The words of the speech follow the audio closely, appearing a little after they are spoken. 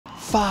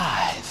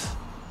5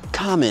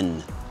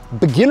 common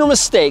beginner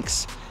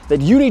mistakes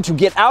that you need to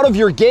get out of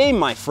your game,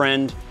 my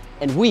friend,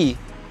 and we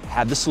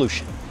have the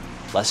solution.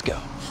 Let's go.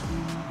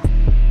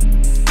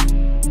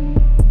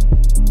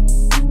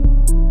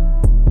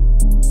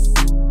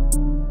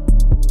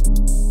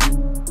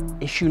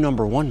 Issue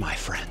number 1, my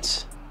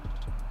friends,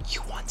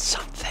 you want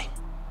something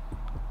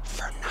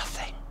for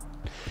nothing.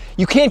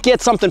 You can't get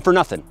something for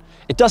nothing.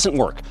 It doesn't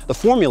work. The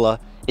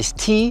formula is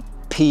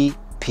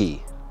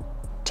TPP.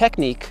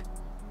 Technique,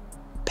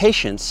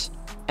 patience,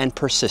 and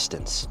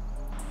persistence.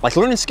 Like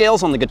learning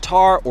scales on the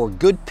guitar or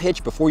good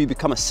pitch before you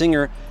become a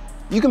singer,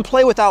 you can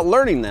play without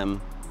learning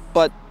them,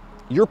 but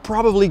you're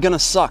probably gonna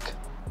suck.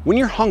 When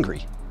you're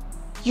hungry,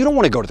 you don't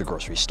want to go to the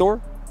grocery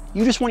store.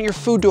 You just want your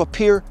food to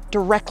appear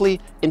directly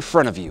in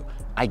front of you.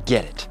 I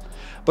get it.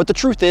 But the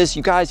truth is,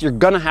 you guys, you're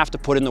gonna have to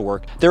put in the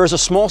work. There is a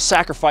small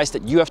sacrifice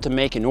that you have to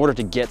make in order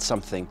to get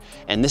something,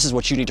 and this is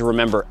what you need to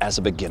remember as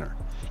a beginner.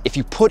 If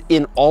you put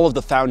in all of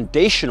the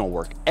foundational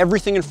work,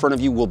 everything in front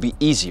of you will be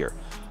easier.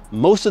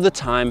 Most of the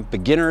time,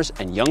 beginners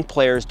and young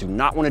players do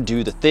not want to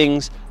do the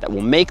things that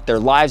will make their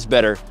lives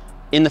better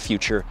in the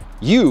future.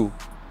 You,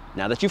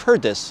 now that you've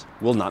heard this,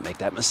 will not make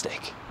that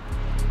mistake.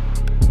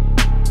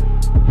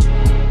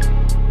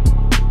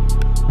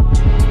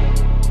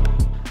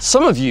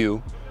 Some of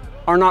you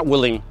are not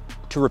willing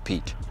to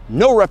repeat.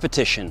 No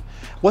repetition.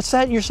 What's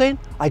that you're saying?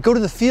 I go to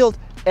the field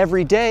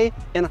every day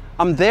and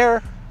I'm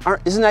there.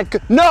 Isn't that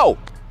good? No!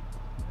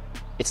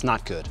 It's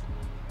not good.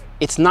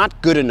 It's not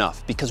good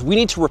enough because we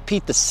need to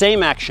repeat the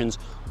same actions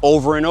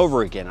over and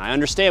over again. I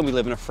understand we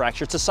live in a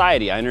fractured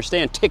society. I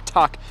understand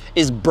TikTok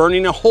is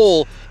burning a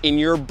hole in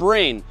your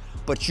brain,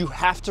 but you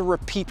have to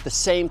repeat the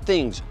same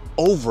things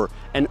over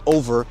and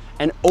over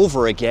and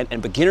over again,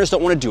 and beginners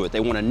don't want to do it. They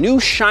want a new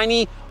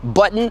shiny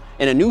button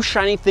and a new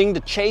shiny thing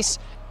to chase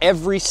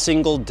every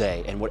single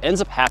day. And what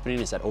ends up happening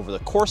is that over the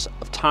course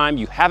of time,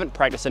 you haven't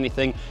practiced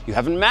anything, you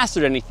haven't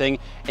mastered anything,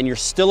 and you're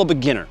still a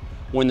beginner.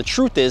 When the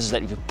truth is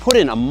that if you put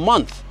in a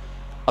month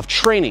of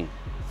training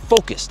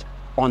focused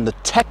on the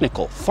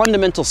technical,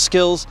 fundamental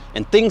skills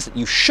and things that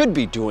you should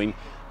be doing,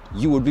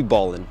 you would be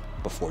balling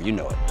before you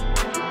know it.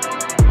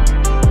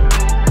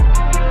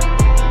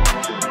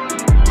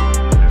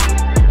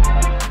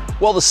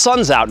 Well, the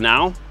sun's out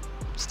now.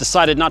 It's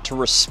decided not to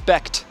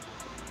respect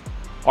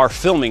our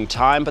filming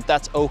time, but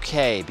that's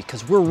okay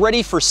because we're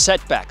ready for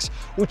setbacks,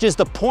 which is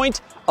the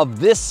point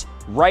of this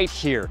right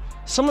here.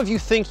 Some of you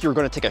think you're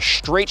going to take a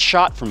straight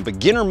shot from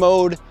beginner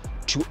mode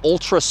to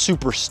ultra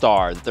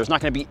superstar, that there's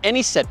not going to be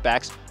any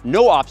setbacks,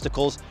 no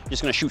obstacles, you're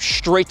just going to shoot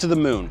straight to the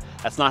moon.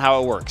 That's not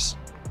how it works.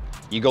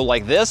 You go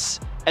like this,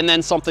 and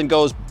then something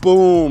goes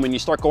boom, and you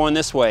start going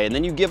this way, and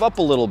then you give up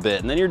a little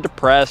bit, and then you're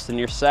depressed and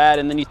you're sad,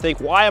 and then you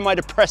think, why am I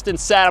depressed and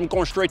sad? I'm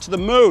going straight to the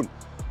moon.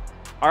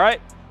 All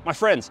right, my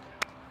friends,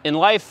 in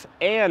life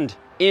and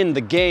in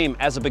the game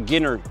as a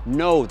beginner,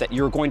 know that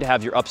you're going to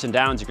have your ups and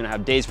downs. You're going to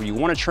have days where you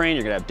want to train,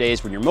 you're going to have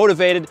days when you're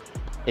motivated.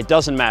 It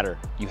doesn't matter.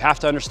 You have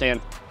to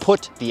understand,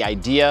 put the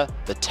idea,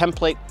 the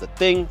template, the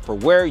thing for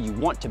where you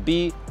want to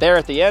be there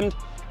at the end,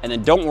 and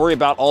then don't worry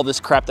about all this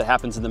crap that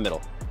happens in the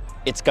middle.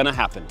 It's gonna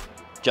happen.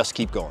 Just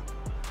keep going.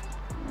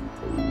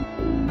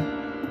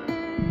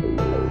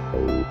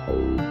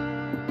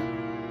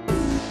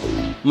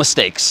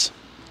 Mistakes.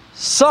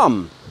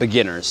 Some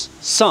beginners,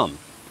 some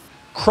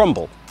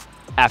crumble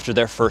after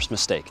their first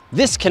mistake.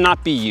 This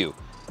cannot be you.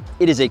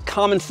 It is a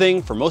common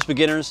thing for most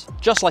beginners,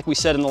 just like we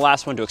said in the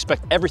last one, to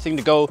expect everything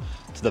to go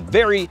to the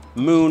very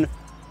moon.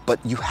 But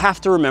you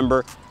have to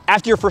remember,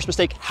 after your first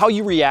mistake, how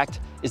you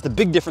react is the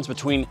big difference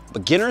between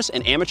beginners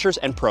and amateurs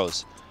and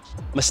pros.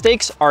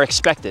 Mistakes are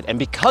expected, and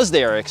because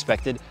they are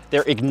expected,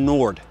 they're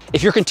ignored.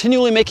 If you're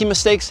continually making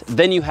mistakes,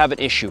 then you have an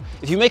issue.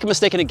 If you make a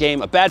mistake in a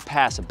game, a bad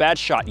pass, a bad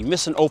shot, you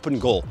miss an open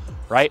goal,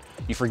 right?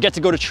 You forget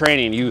to go to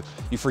training, you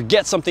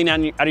forget something out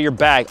of your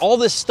bag. All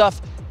this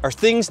stuff are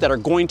things that are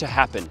going to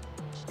happen.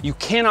 You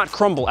cannot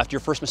crumble after your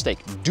first mistake.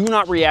 Do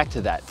not react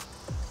to that.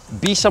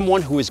 Be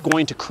someone who is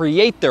going to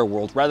create their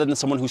world rather than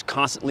someone who's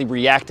constantly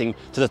reacting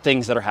to the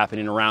things that are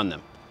happening around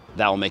them.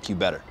 That will make you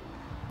better.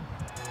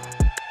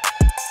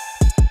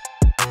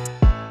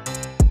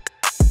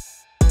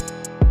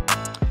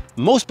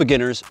 Most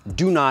beginners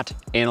do not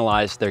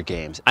analyze their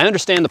games. I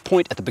understand the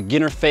point at the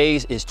beginner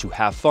phase is to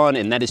have fun,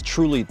 and that is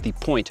truly the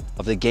point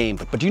of the game.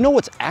 But do you know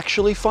what's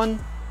actually fun?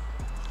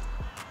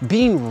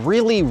 Being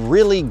really,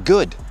 really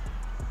good.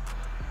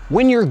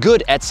 When you're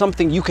good at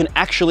something, you can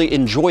actually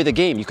enjoy the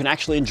game. You can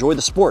actually enjoy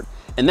the sport.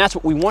 And that's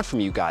what we want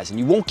from you guys. And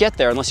you won't get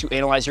there unless you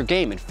analyze your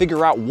game and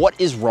figure out what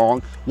is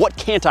wrong, what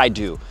can't I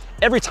do?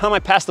 Every time I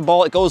pass the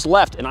ball, it goes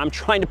left and I'm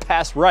trying to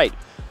pass right.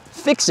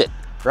 Fix it,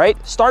 right?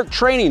 Start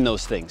training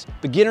those things.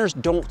 Beginners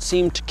don't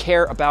seem to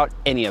care about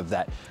any of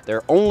that.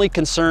 Their only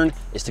concern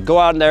is to go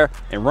out there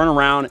and run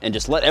around and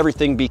just let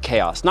everything be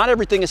chaos. Not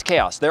everything is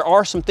chaos. There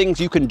are some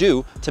things you can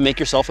do to make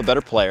yourself a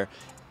better player.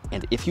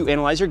 And if you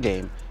analyze your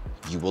game,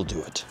 you will do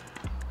it.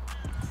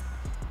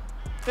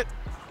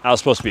 I was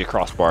supposed to be a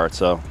crossbar,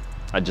 so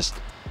I just...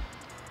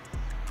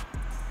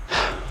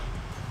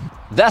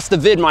 That's the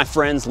vid, my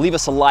friends. Leave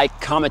us a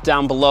like, comment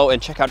down below,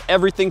 and check out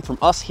everything from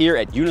us here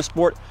at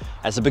Unisport.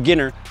 As a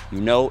beginner,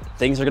 you know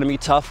things are gonna be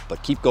tough,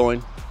 but keep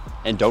going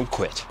and don't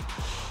quit.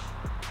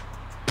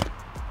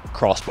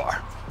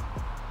 Crossbar.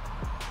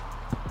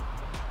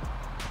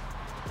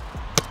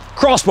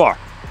 Crossbar.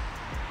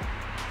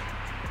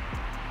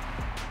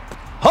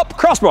 Hup,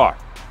 crossbar.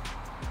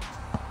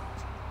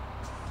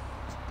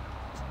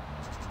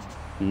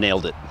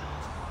 Nailed it.